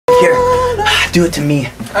Do it to me.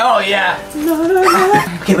 Oh yeah.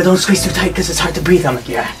 Okay, but don't squeeze too tight because it's hard to breathe. I'm like,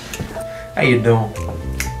 yeah. How you doing?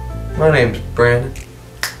 My name's Brandon.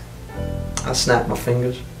 I snap my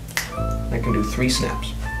fingers. I can do 3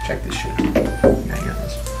 snaps. Check this shit. Yeah, I got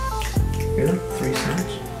this. Hear that? 3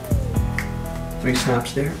 snaps. 3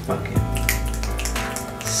 snaps there. Fucking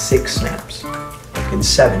 6 snaps. Fucking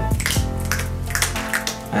 7.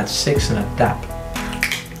 That's 6 and a tap.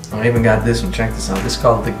 I even got this one. Check this out. This is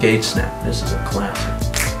called the gauge snap. This is a classic.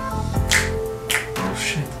 Oh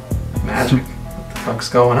shit. Magic. What the fuck's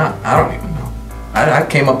going on? I don't even know. I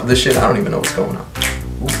came up with this shit. I don't even know what's going on.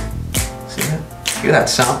 Ooh. See that? Hear that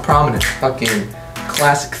sound? Prominent. Fucking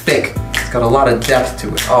classic thick. It's got a lot of depth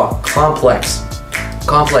to it. Oh, complex.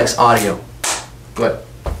 Complex audio. Good.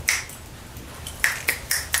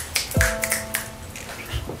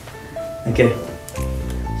 Okay.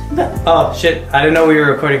 Oh shit, I didn't know we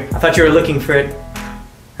were recording. I thought you were looking for it.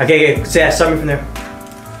 Okay, so yeah, start me from there.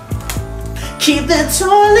 Keep the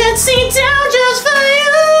toilet seat down just for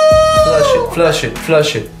you. Flush it,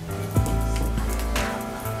 flush it, flush it.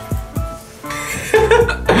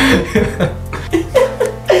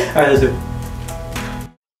 Alright, let's do it.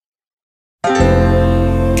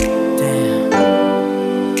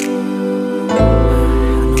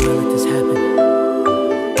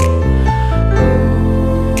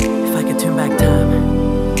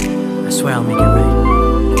 I'll make it right.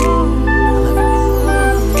 I love you.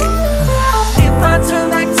 If I turn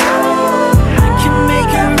back time, I can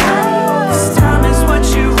make it right. This time is what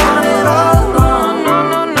you wanted all along.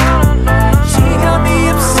 She got me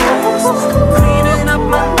obsessed, cleaning up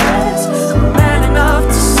my mess. I'm man enough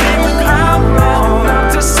to say when I'm wrong.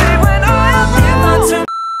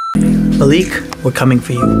 Malik, we're coming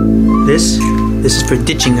for you. This is for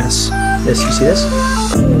ditching us. This, you see this?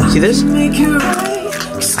 See this?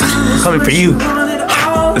 Coming for you.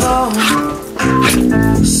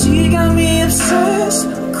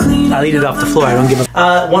 I'll eat it off the floor. I don't give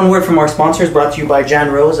a. One word from our sponsors, brought to you by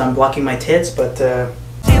Jan Rose. I'm blocking my tits, but.